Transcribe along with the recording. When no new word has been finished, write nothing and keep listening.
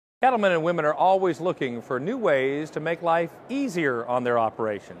Cattlemen and women are always looking for new ways to make life easier on their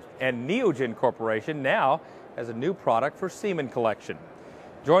operations. And Neogen Corporation now has a new product for semen collection.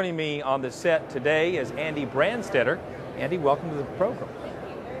 Joining me on the set today is Andy Brandstetter. Andy, welcome to the program. Thank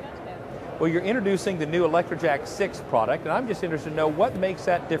you very much, Ben. Well, you're introducing the new ElectroJac 6 product, and I'm just interested to know what makes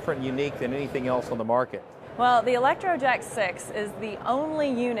that different and unique than anything else on the market. Well, the ElectroJac 6 is the only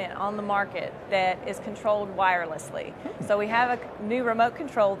unit on the market that is controlled wirelessly. So we have a new remote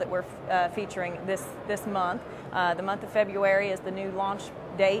control that we're featuring this month. The month of February is the new launch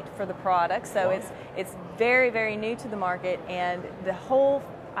date for the product. So Wow. it's very, very new to the market, and the whole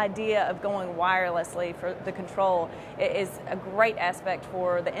idea of going wirelessly for the control is a great aspect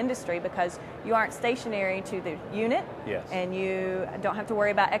for the industry because you aren't stationary to the unit. Yes. And you don't have to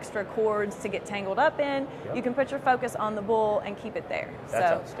worry about extra cords to get tangled up in. Yep. You can put your focus on the bull and keep it there.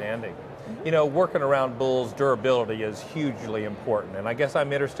 That's outstanding. You know, working around bulls, durability is hugely important, and I guess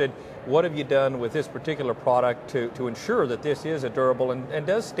I'm interested, what have you done with this particular product to ensure that this is a durable and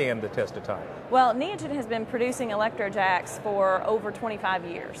does stand the test of time? Well, Neogen has been producing ElectroJacs for over 25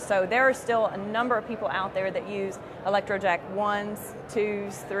 years, so there are still a number of people out there that use ElectroJac 1s,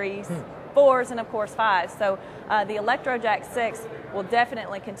 2s, 3s, 4s, and of course 5s. So the ElectroJac 6 will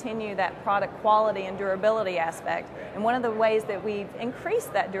definitely continue that product quality and durability aspect. And one of the ways that we've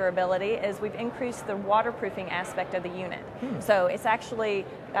increased that durability is we've increased the waterproofing aspect of the unit. So it's actually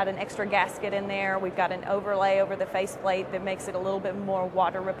got an extra gasket in there. We've got an overlay over the faceplate that makes it a little bit more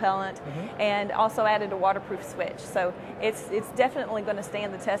water repellent, and also added a waterproof switch. So it's definitely going to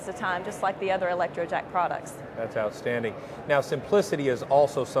stand the test of time, just like the other ElectroJac products. That's outstanding. Now, simplicity is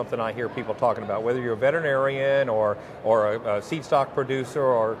also something I hear people talking about, whether you're a veterinarian or a seed stock producer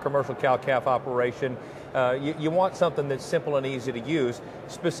or a commercial cow-calf operation. You want something that's simple and easy to use.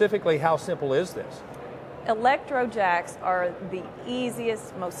 Specifically, how simple is this? ElectroJacs are the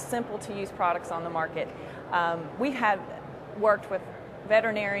easiest, most simple to use products on the market. We have worked with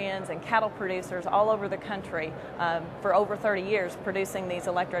veterinarians and cattle producers all over the country for over 30 years producing these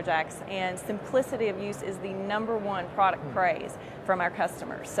ElectroJacs, and simplicity of use is the #1 product praise from our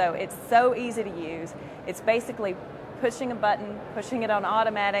customers. So it's so easy to use. It's basically pushing a button, pushing it on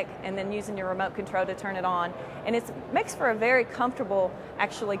automatic, and then using your remote control to turn it on. And it makes for a very comfortable,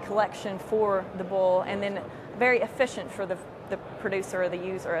 actually, collection for the bull, and then very efficient for the producer or the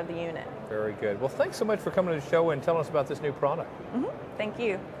user of the unit. Very good. Well, thanks so much for coming to the show and telling us about this new product. Thank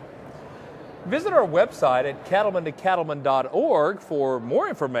you. Visit our website at cattleman2cattleman.org for more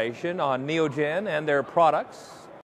information on Neogen and their products.